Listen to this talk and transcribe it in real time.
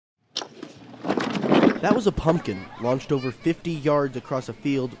That was a pumpkin launched over 50 yards across a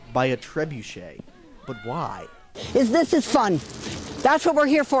field by a trebuchet. But why? This is fun. That's what we're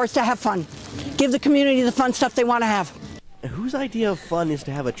here for, is to have fun. Give the community the fun stuff they want to have. Whose idea of fun is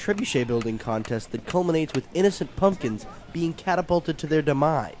to have a trebuchet building contest that culminates with innocent pumpkins being catapulted to their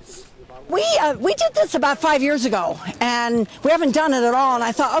demise? We did this about 5 years ago, and we haven't done it at all, and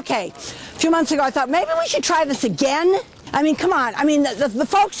I thought, okay, a few months ago I thought maybe we should try this again. I mean, come on. I mean, the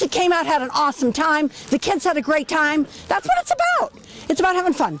folks that came out had an awesome time. The kids had a great time. That's what it's about. It's about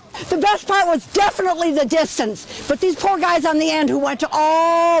having fun. The best part was definitely the distance, but these poor guys on the end who went to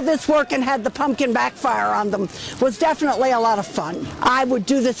all this work and had the pumpkin backfire on them was definitely a lot of fun. I would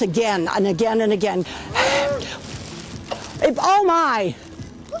do this again and again and again. Oh my!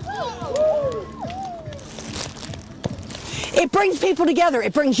 It brings people together.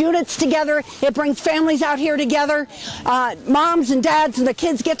 It brings units together. It brings families out here together. Moms and dads and the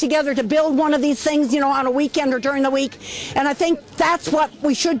kids get together to build one of these things, you know, on a weekend or during the week. And I think that's what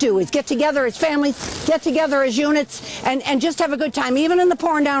we should do, is get together as families, get together as units, and just have a good time, even in the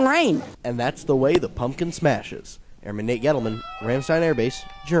pouring down rain. And that's the way the pumpkin smashes. Airman Nate Gettleman, Ramstein Air Base,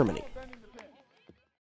 Germany.